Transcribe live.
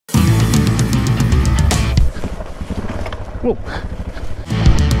Whoa.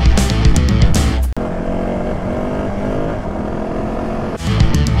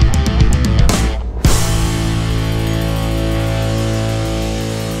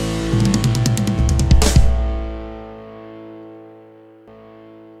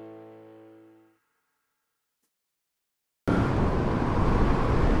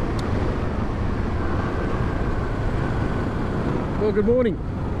 Well, good morning.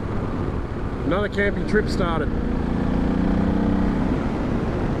 Another camping trip started.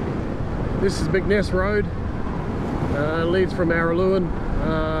 This is McNess Road. Leads from Araluen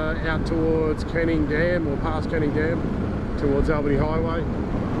out towards Canning Dam, or past Canning Dam, towards Albany Highway.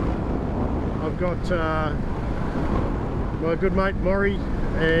 I've got my good mate Maury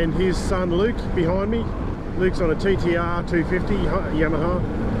and his son Luke behind me. Luke's on a TTR 250 Yamaha.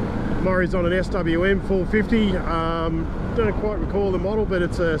 Maury's on an SWM 450. Don't quite recall the model, but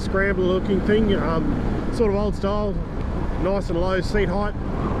it's a scrambler looking thing, sort of old style, nice and low seat height,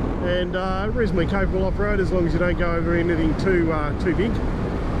 and reasonably capable off-road as long as you don't go over anything too big,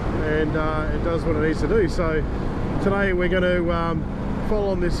 and it does what it needs to do. So today we're going to follow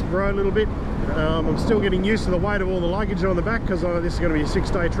on this road a little bit. I'm still getting used to the weight of all the luggage on the back, because this is going to be a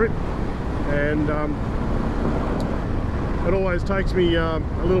 6-day trip, and it always takes me a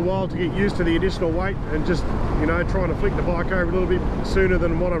little while to get used to the additional weight, and just, you know, trying to flick the bike over a little bit sooner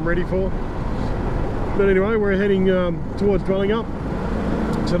than what I'm ready for. But anyway, we're heading towards Dwelling Up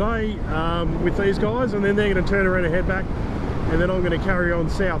today with these guys, and then they're going to turn around and head back, and then I'm going to carry on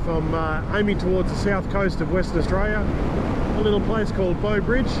south. I'm aiming towards the south coast of Western Australia, a little place called Bow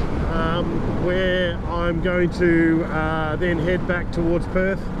Bridge, where I'm going to then head back towards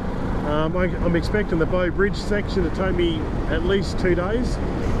Perth. I'm expecting the Bow Bridge section to take me at least 2 days,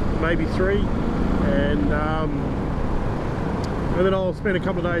 maybe 3, and then I'll spend a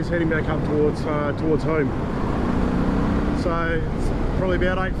couple of days heading back up towards home. So it's probably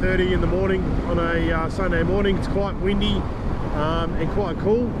about 8:30 in the morning on a Sunday morning. It's quite windy and quite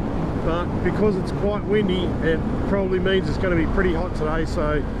cool, but because it's quite windy, it probably means it's going to be pretty hot today.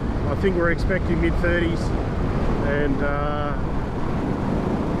 So I think we're expecting mid-30s, and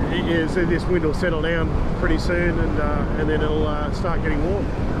yeah, so this wind will settle down pretty soon, and then it'll start getting warm.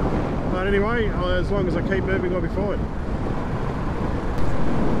 But anyway, as long as I keep moving, I'll be fine.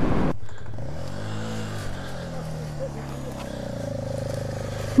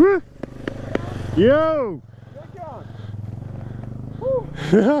 Woo! Yo!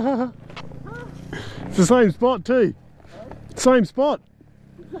 It's the same spot too. Same spot.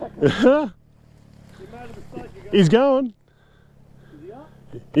 He's going.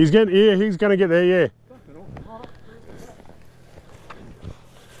 He's getting, yeah, he's going to get there, yeah.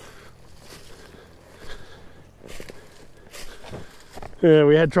 Yeah,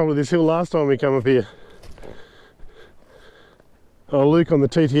 we had trouble with this hill last time we come up here. Oh, Luke on the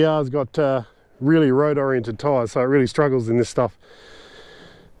TTR's got really road-oriented tyres, so it really struggles in this stuff.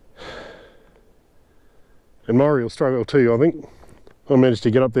 And Maury will struggle too, I think. I managed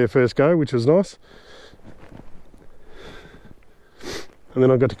to get up there first go, which was nice. And then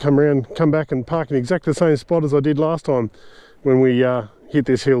I got to come back and park in exactly the same spot as I did last time when we hit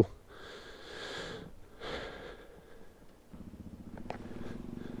this hill.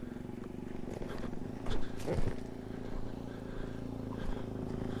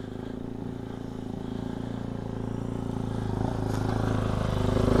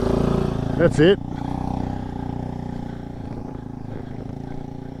 That's it.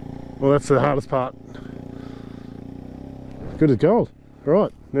 Well, that's the hardest part. Good as gold.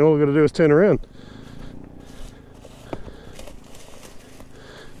 Right, now all we've got to do is turn around.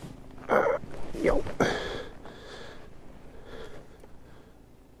 Yo.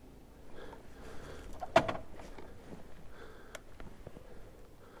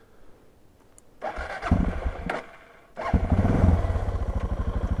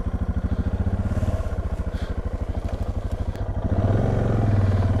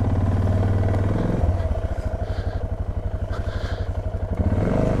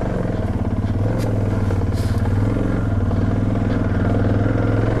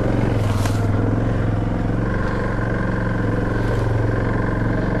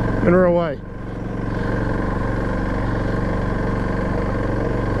 And we're away.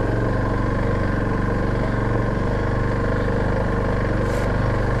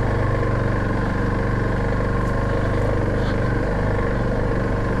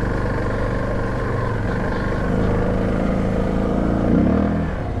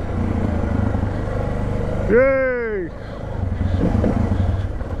 Yay!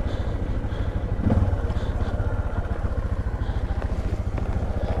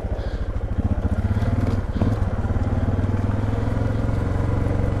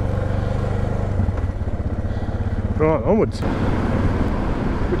 Right, onwards.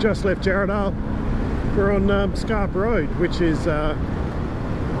 We just left Jarrahdale. We're on Scarp Road, which is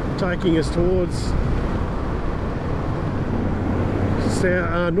taking us towards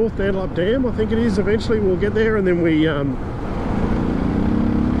North Dandalup Dam, I think it is. Eventually we'll get there, and then we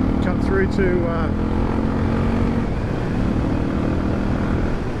cut through to a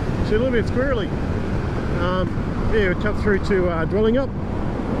little bit squirrely. Yeah, we cut through to Dwelling Up.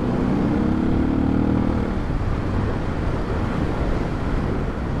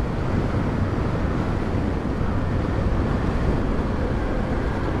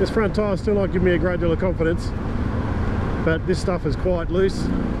 This front tyre still not giving me a great deal of confidence, but this stuff is quite loose. It's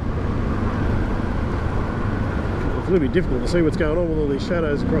a little bit difficult to see what's going on with all these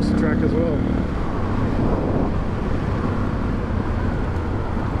shadows across the track as well.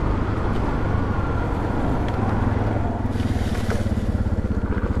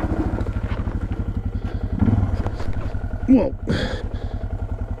 Whoa.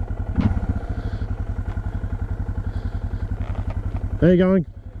 How you going?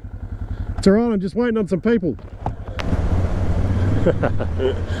 It's alright, I'm just waiting on some people.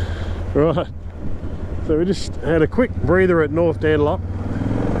 Right, so we just had a quick breather at North Dandalup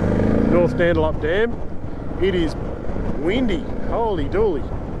Dam. It is windy, holy dooly.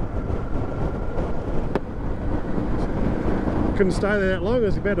 Couldn't stay there that long, I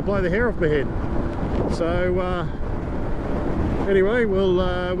was about to blow the hair off my head. So anyway,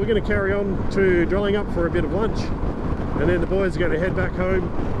 we're going to carry on to Dwelling Up for a bit of lunch, and then the boys are going to head back home,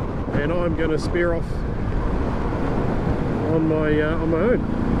 and I'm going to spear off on my own.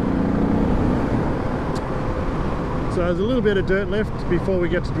 So there's a little bit of dirt left before we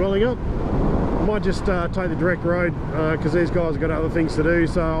get to Dwelling Up. I might just take the direct road because these guys have got other things to do.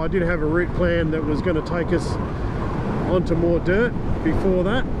 So I did have a route plan that was going to take us onto more dirt before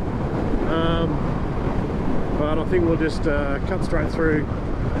that, but I think we'll just cut straight through,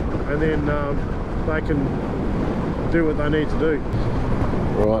 and then they can do what they need to do.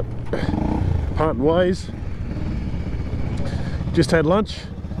 Right, parting ways. Just had lunch.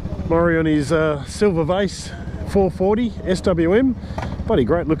 Murray on his Silver Vase 440 SWM. Bloody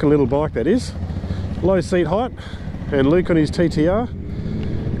great looking little bike that is. Low seat height. And Luke on his TTR.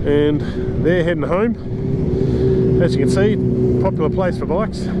 And they're heading home. As you can see, popular place for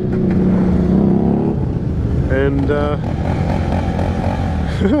bikes. And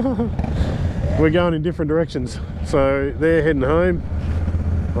we're going in different directions. So they're heading home.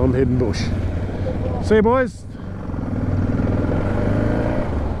 I'm heading bush. See you, boys.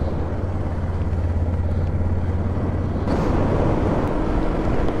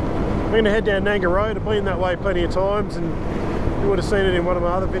 I'm going to head down Nanga Road. I've been that way plenty of times, and you would have seen it in one of my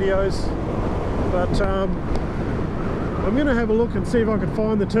other videos. But I'm going to have a look and see if I can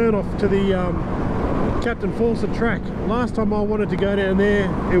find the turn off to the Captain Fawcett track. Last time I wanted to go down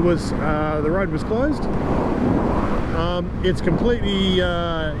there, it was the road was closed. It's completely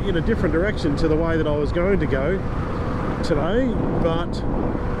in a different direction to the way that I was going to go today, but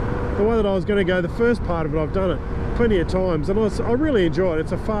the way that I was going to go, the first part of it, I've done it plenty of times, and I really enjoy it.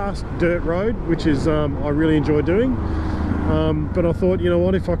 It's a fast dirt road, which is I really enjoy doing. But I thought, you know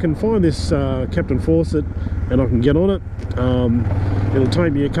what, if I can find this Captain Fawcett and I can get on it, it'll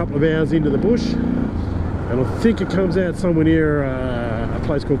take me a couple of hours into the bush, and I think it comes out somewhere near a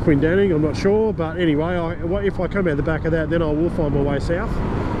place called Quindanning. I'm not sure, but anyway, if I come out the back of that, then I will find my way south,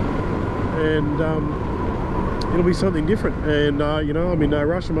 and it'll be something different. And you know, I'm in no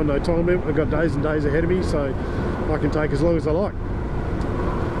rush, I'm on no time limit. I've got days and days ahead of me, so I can take as long as I like.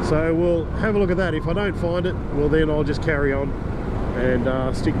 So we'll have a look at that. If I don't find it, well, then I'll just carry on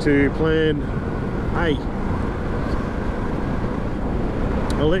and stick to plan A.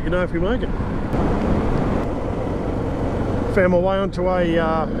 I'll let you know if we make it. Found my way onto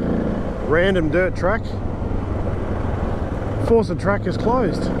a random dirt track. Fawcett track is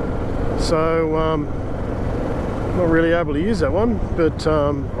closed, so not really able to use that one, but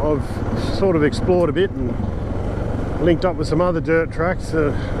I've sort of explored a bit and linked up with some other dirt tracks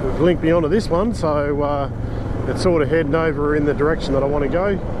that have linked me onto this one, so it's sort of heading over in the direction that I want to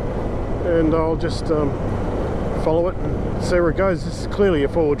go, and I'll just follow it and see where it goes. This is clearly a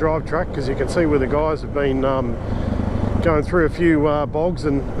four-wheel drive track, because you can see where the guys have been going through a few bogs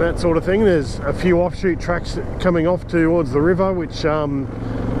and that sort of thing. There's a few offshoot tracks coming off towards the river, which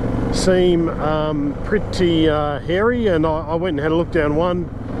seem pretty hairy, and I went and had a look down one.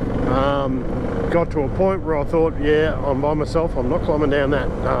 Got to a point where I thought, yeah, I'm by myself, I'm not climbing down that,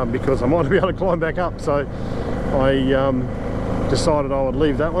 because I might be able to climb back up, so I decided I would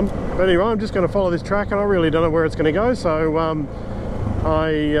leave that one. But anyway, I'm just going to follow this track, and I really don't know where it's going to go, so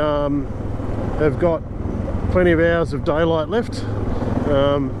I have got plenty of hours of daylight left.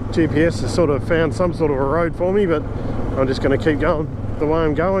 GPS has sort of found some sort of a road for me, but I'm just going to keep going the way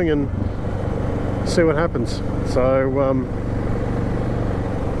I'm going and see what happens. So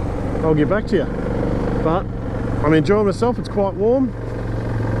I'll get back to you. But I'm enjoying myself. It's quite warm.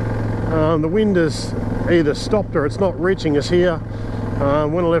 The wind has either stopped or it's not reaching us here.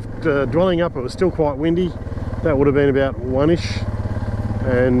 When I left dwelling up, it was still quite windy. That would have been about 1-ish,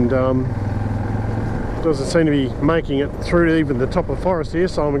 and doesn't seem to be making it through to even the top of the forest here,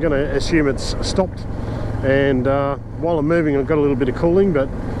 so I'm going to assume it's stopped. And while I'm moving, I've got a little bit of cooling, but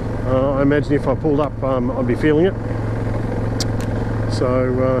I imagine if I pulled up, I'd be feeling it.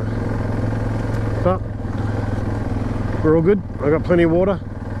 So but we're all good. I've got plenty of water,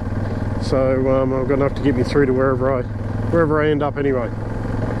 so I've got enough to get me through to wherever I end up anyway.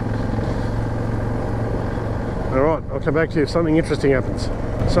 Alright, I'll come back to you if something interesting happens.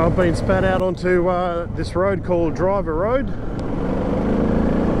 So I've been spat out onto this road called Driver Road.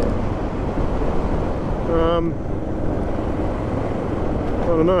 I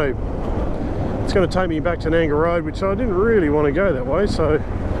don't know. It's going to take me back to Nanga Road, which I didn't really want to go that way, so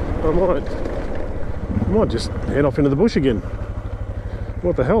I might just head off into the bush again.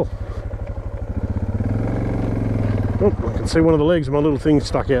 What the hell? Oh, I can see one of the legs of my little thing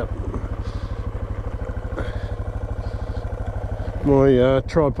stuck out. My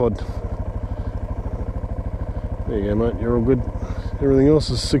tripod. There you go, mate, you're all good. Everything else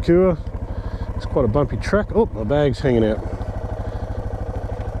is secure. It's quite a bumpy track. Oh, my bag's hanging out.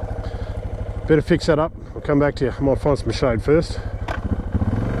 Better fix that up. I'll come back to you. I might find some shade first.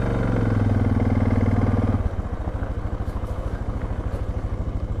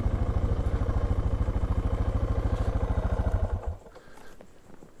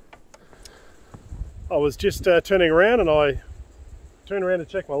 I was just turning around, and I turned around to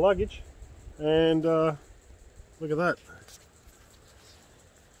check my luggage, and look at that.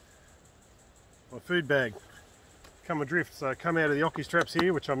 My food bag come adrift. So come out of the Ocky straps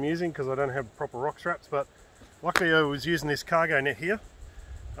here, which I'm using because I don't have proper rock straps, but luckily I was using this cargo net here.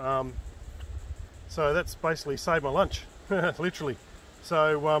 So that's basically saved my lunch, literally.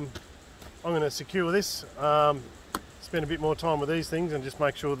 So I'm going to secure this, spend a bit more time with these things and just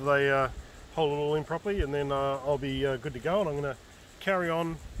make sure that they hold it all in properly, and then I'll be good to go. And I'm going to carry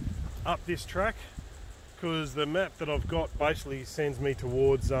on up this track because the map that I've got basically sends me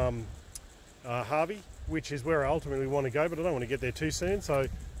towards Harvey, which is where I ultimately want to go, but I don't want to get there too soon, so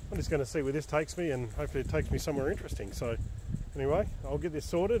I'm just going to see where this takes me, and hopefully it takes me somewhere interesting. So anyway, I'll get this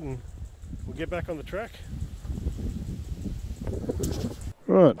sorted and we'll get back on the track.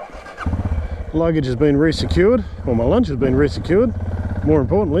 Right, luggage has been resecured, or my lunch has been resecured, more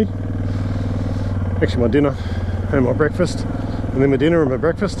importantly. Actually my dinner and my breakfast, and then my dinner and my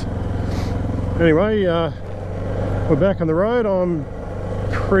breakfast. Anyway, we're back on the road. I'm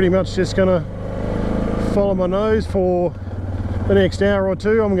pretty much just gonna follow my nose for the next hour or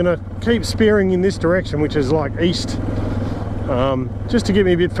two. I'm gonna keep spearing in this direction, which is like east, just to get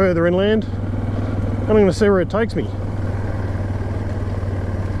me a bit further inland, and I'm gonna see where it takes me.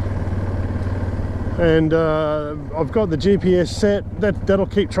 And I've got the GPS set. That'll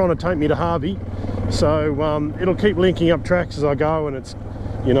keep trying to take me to Harvey, so it'll keep linking up tracks as I go, and it's,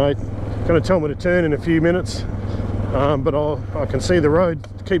 you know, going to tell me to turn in a few minutes, but I can see the road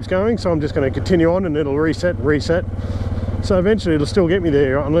keeps going, so I'm just going to continue on, and it'll reset. So eventually it'll still get me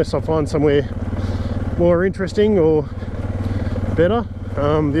there, unless I find somewhere more interesting or better.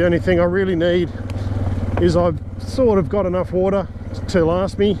 The only thing I really need is I've sort of got enough water to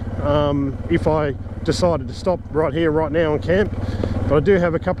last me if I decided to stop right here right now and camp. But I do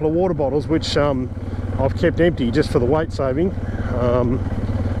have a couple of water bottles which I've kept empty just for the weight saving,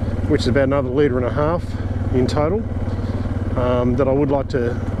 which is about another 1.5 litres in total, that I would like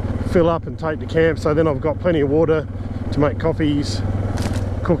to fill up and take to camp. So then I've got plenty of water to make coffees,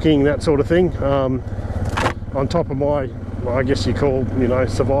 cooking, that sort of thing, on top of my, well, I guess you call, you know,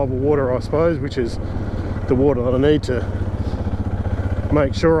 survival water, I suppose, which is the water that I need to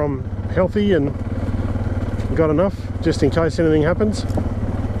make sure I'm healthy and got enough just in case anything happens.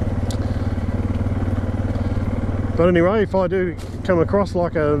 But anyway, if I do come across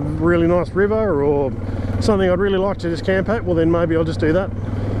like a really nice river or something I'd really like to just camp at, well then maybe I'll just do that.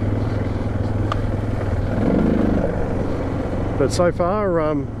 But so far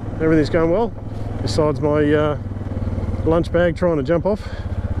everything's going well, besides my lunch bag trying to jump off.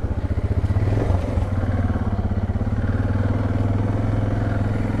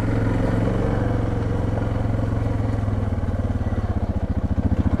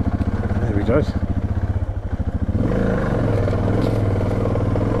 There we go.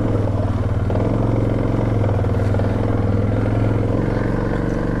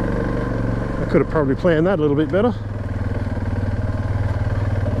 Could have probably planned that a little bit better.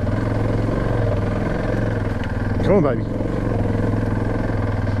 Come on, baby.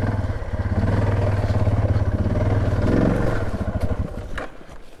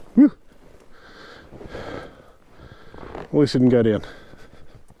 Whew. At least it didn't go down.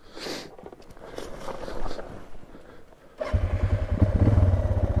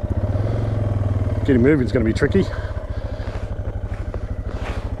 Getting moving is going to be tricky.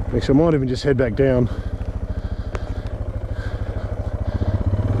 Actually, I might even just head back down.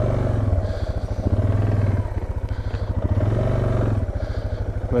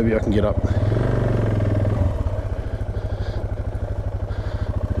 Maybe I can get up.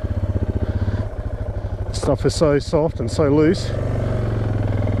 Stuff is so soft and so loose.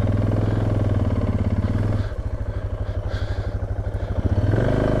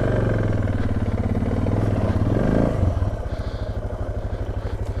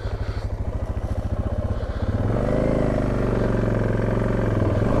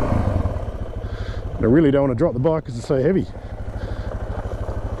 I really don't want to drop the bike because it's so heavy.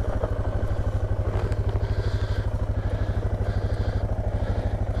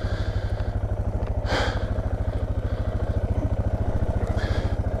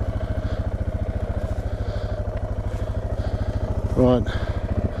 Right.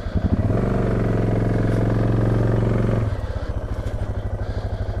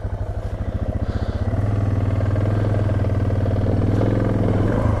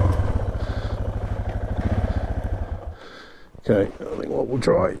 Okay, I think what we'll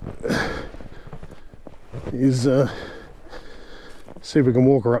try is see if we can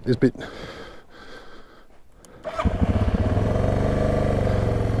walk her up this bit.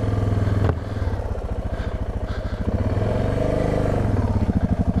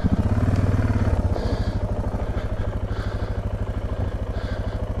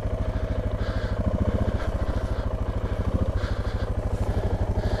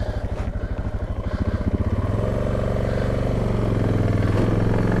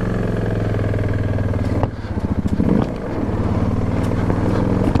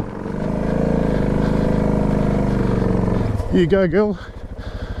 Here you go, girl.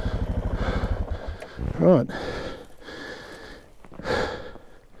 Right.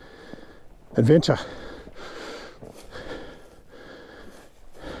 Adventure.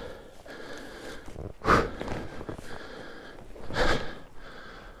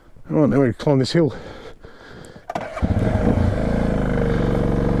 Right, now we climb this hill.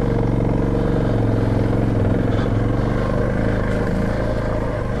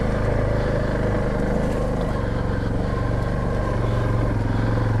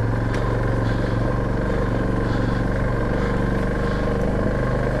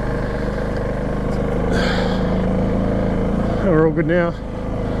 We're all good now.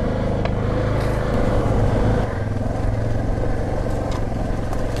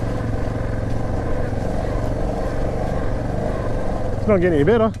 It's not getting any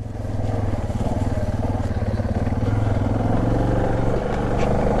better.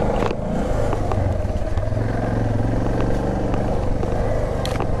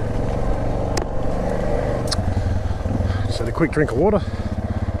 Just had a quick drink of water.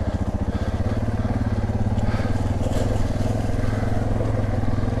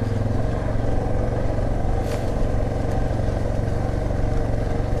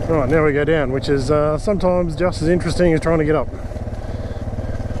 Right, now we go down, which is sometimes just as interesting as trying to get up.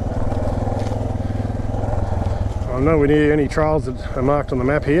 I'm nowhere near any trails that are marked on the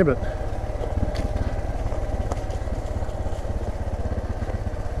map here, but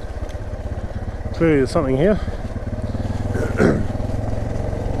clearly there's something here.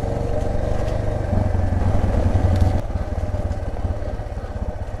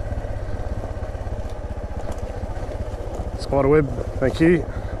 Spider web, thank you.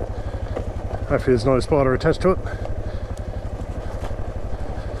 Hopefully there's not a spider attached to it.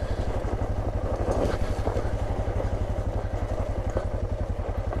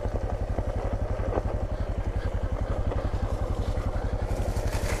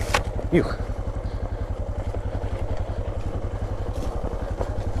 Ew.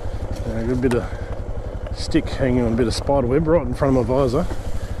 A good bit of stick hanging on a bit of spider web right in front of my visor,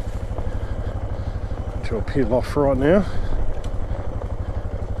 which I'll peel off right now.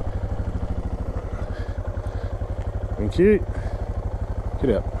 Thank you. Get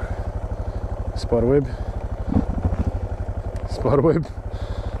out. Spider web. Spider web.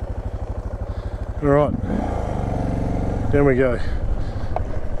 Alright. Down we go.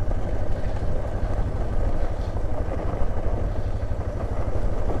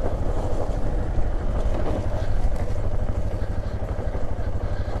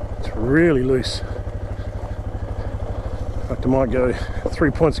 It's really loose. In fact, I might go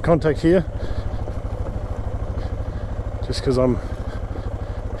 3 points of contact here, just because I'm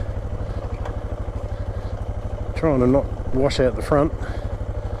trying to not wash out the front.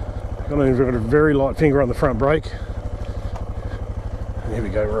 I've got a very light finger on the front brake. And here we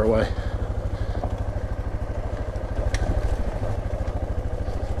go, we're away.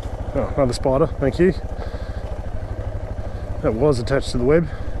 Oh, another spider, thank you. That was attached to the web.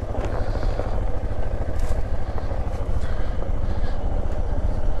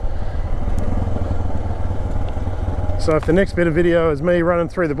 So if the next bit of video is me running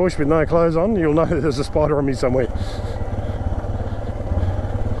through the bush with no clothes on, you'll know there's a spider on me somewhere.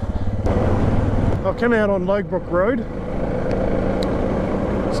 I've come out on Logbrook Road,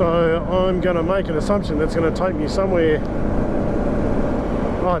 so I'm going to make an assumption that's going to take me somewhere.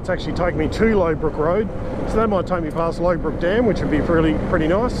 Oh, it's actually taking me to Logbrook Road, so that might take me past Logbrook Dam, which would be pretty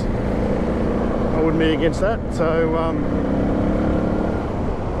nice. I wouldn't be against that. So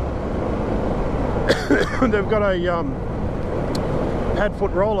they've got a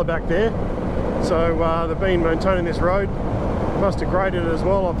padfoot roller back there, so they've been maintaining this road. Must have graded it as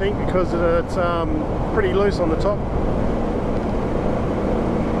well, I think, because it's pretty loose on the top,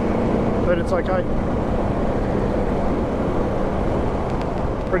 but it's okay.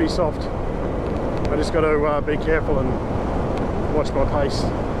 Pretty soft. I just got to be careful and watch my pace.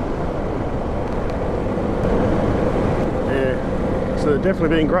 Yeah, so they've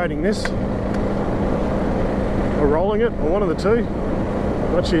definitely been grading this, or rolling it, or one of the two,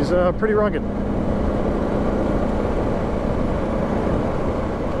 which is pretty rugged.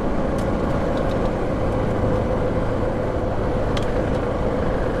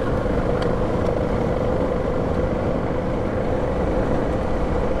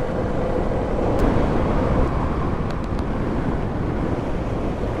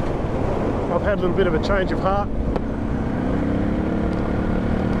 I've had a little bit of a change of heart.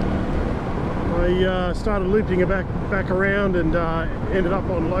 I started looping it back around and ended up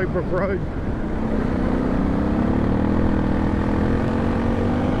on Logbrook Road.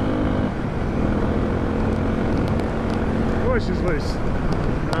 Voice is loose.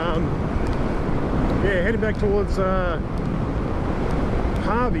 Yeah, heading back towards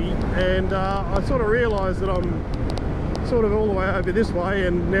Harvey, and I sort of realised that I'm sort of all the way over this way,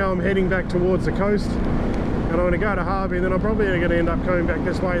 and now I'm heading back towards the coast, and I'm going to go to Harvey, and then I'm probably going to end up coming back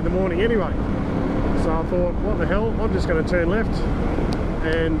this way in the morning anyway. So I thought, what the hell, I'm just going to turn left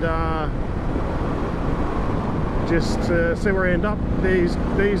and just see where I end up. These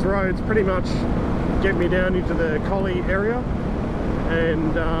roads pretty much get me down into the Collie area,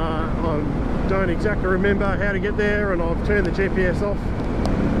 and I don't exactly remember how to get there, and I've turned the GPS off,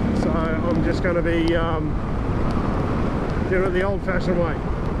 so I'm just going to be doing it the old-fashioned way.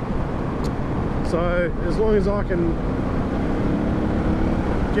 So as long as I can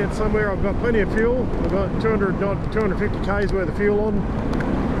get somewhere, I've got plenty of fuel. I've got 250 k's worth of fuel on.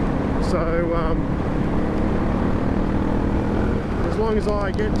 So as long as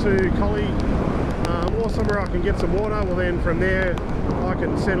I get to Collie or somewhere I can get some water, well then from there I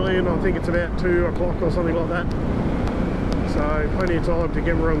can settle in. I think it's about 2 o'clock or something like that. So plenty of time to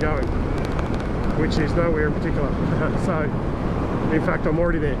get where I'm going, which is nowhere in particular. So in fact I'm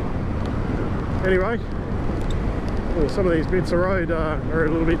already there. Anyway, well, some of these bits of road are a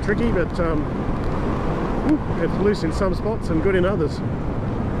little bit tricky, but it's loose in some spots and good in others.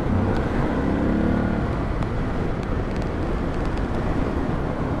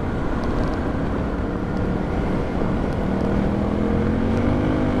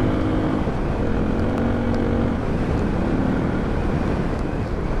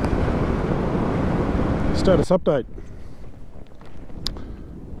 Status update.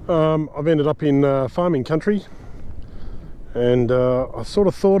 I've ended up in farming country, and I sort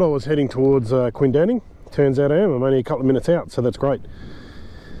of thought I was heading towards Quindanning. Turns out I am. I'm only a couple of minutes out, so that's great.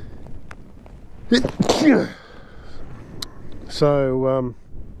 So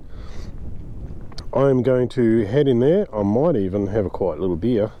I'm going to head in there. I might even have a quiet little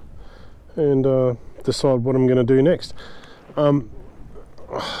beer and decide what I'm going to do next.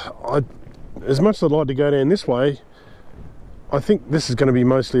 As much as I'd like to go down this way, I think this is going to be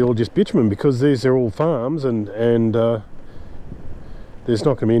mostly all just bitumen, because these are all farms, and there's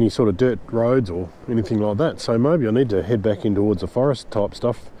not going to be any sort of dirt roads or anything like that. So maybe I need to head back in towards the forest type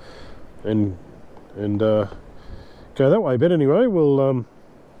stuff and go that way. But anyway, we'll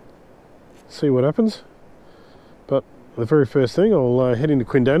see what happens. But the very first thing, I'll head into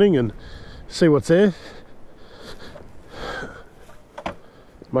Quindanning and see what's there.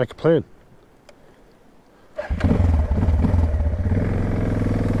 Make a plan.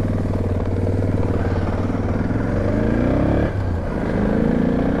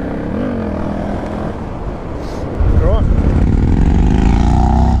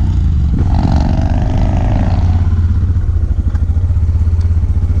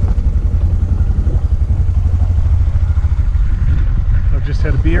 just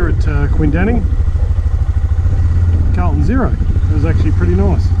had a beer at Quindanning. Carlton Zero. It was actually pretty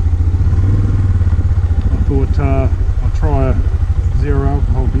nice. I thought I'd try a zero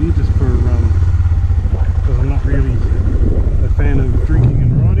alcohol beer just for because I'm not really a fan of drinking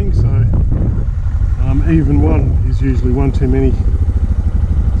and riding, so even one is usually one too many.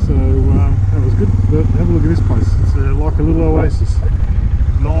 So that was good. But have a look at this place. It's like a little oasis.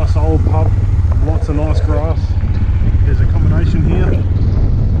 Nice old pub, lots of nice grass. There's accommodation here.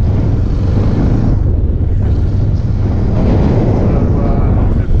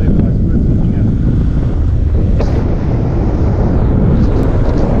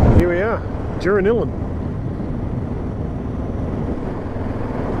 Towerinning,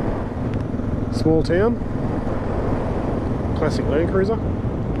 small town, classic Land Cruiser.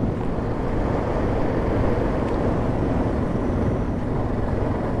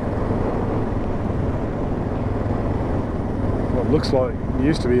 What looks like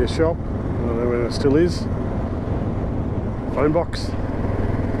used to be a shop, I don't know whether it still is. Phone box.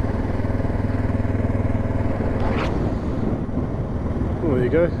 Oh, there you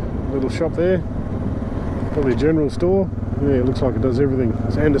go. Little shop there, probably a general store. Yeah, it looks like it does everything.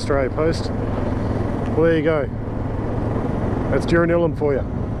 And Australia Post. Well, there you go. That's Towerinning for you.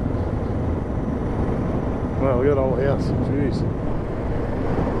 Wow, look at that old house. Jeez.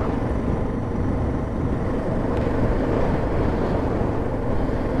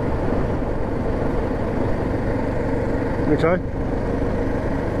 Okay.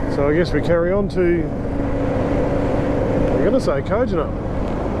 So I guess we carry on to, I'm going to say Kojana.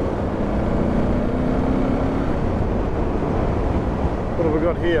 What have we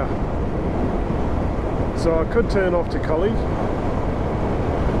got here? So I could turn off to Collie.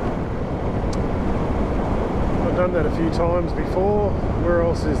 I've done that a few times before. Where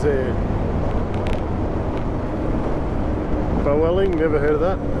else is there? Bowelling, never heard of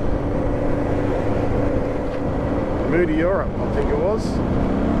that. Moody Europe, I think it was.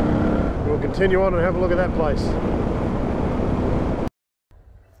 We'll continue on and have a look at that place.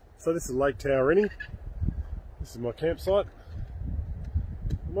 So this is Lake Towerinning. This is my campsite.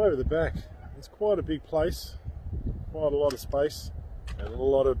 I'm over the back. It's quite a big place, quite a lot of space, and a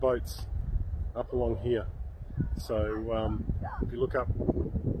lot of boats up along here. So if you look up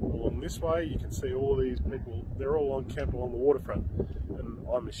along this way, you can see all these people. They're all camped along the waterfront, and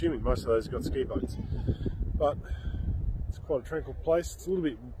I'm assuming most of those have got ski boats. But it's quite a tranquil place. It's a little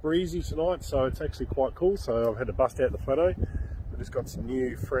bit breezy tonight, so it's actually quite cool. So I've had to bust out the photo. I've just got some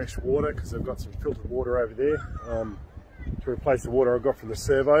new fresh water because I've got some filtered water over there. To replace the water I got from the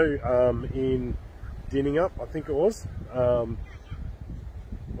servo in Dinningup, I think it was. One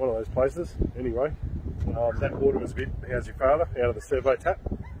of those places. Anyway, that water was a bit, how's your father, out of the servo tap.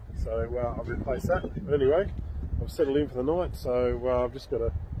 So I've replaced that. But anyway, I've settled in for the night, so I've just got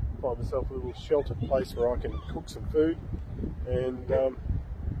to find myself a little sheltered place where I can cook some food, and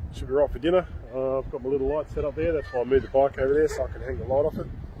should be right for dinner. I've got my little light set up there. That's why I moved the bike over there so I can hang the light off it.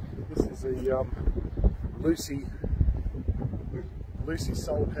 This is the Lucy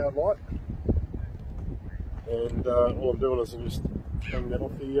solar powered light, and all I'm doing is I'm just hanging that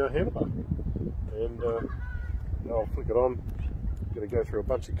off the handlebar, and I'll flick it on. I'm going to go through a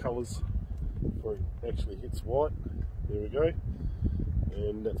bunch of colours before it actually hits white. There we go,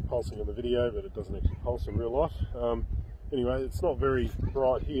 and that's pulsing on the video, but it doesn't actually pulse in real life. Anyway, it's not very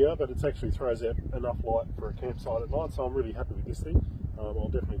bright here, but it actually throws out enough light for a campsite at night, so I'm really happy with this thing. I'll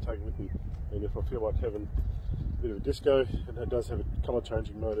definitely take it with me, and if I feel like having a bit of a disco, and it does have a colour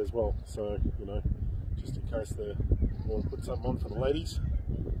changing mode as well, so you know, just in case they want to put something on for the ladies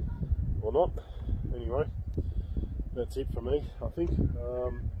or not. Anyway, that's it for me. I think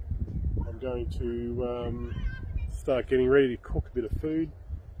I'm going to start getting ready to cook a bit of food.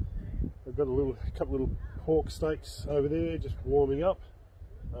 I've got a couple little pork steaks over there just warming up,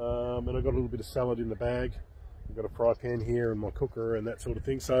 and I've got a little bit of salad in the bag. I've got a fry pan here and my cooker and that sort of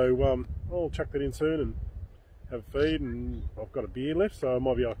thing, so I'll chuck that in soon and have a feed, and I've got a beer left, so I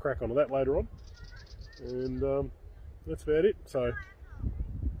might be able to crack onto that later on, and that's about it. So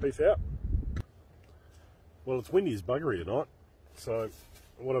peace out. Well, it's windy as buggery tonight, so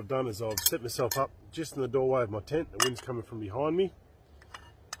what I've done is I've set myself up just in the doorway of my tent. The wind's coming from behind me,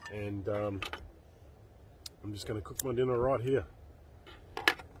 and I'm just going to cook my dinner right here.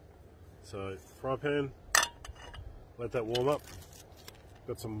 So fry pan, let that warm up.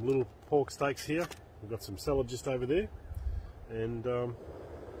 Got some little pork steaks here. We've got some salad just over there, and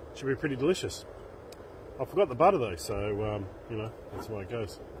should be pretty delicious. I forgot the butter though, so you know, that's the way it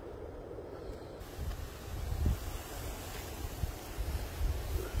goes.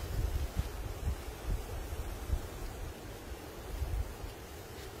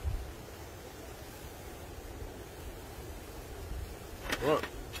 Right,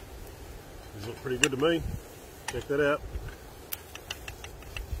 these look pretty good to me. Check that out.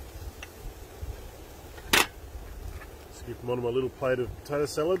 Skip them onto my little plate of potato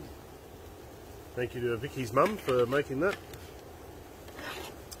salad. Thank you to Vicky's mum for making that.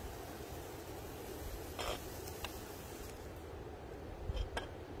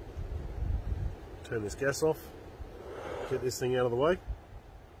 Turn this gas off, get this thing out of the way,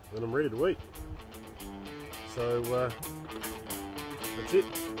 and I'm ready to eat. So that's it.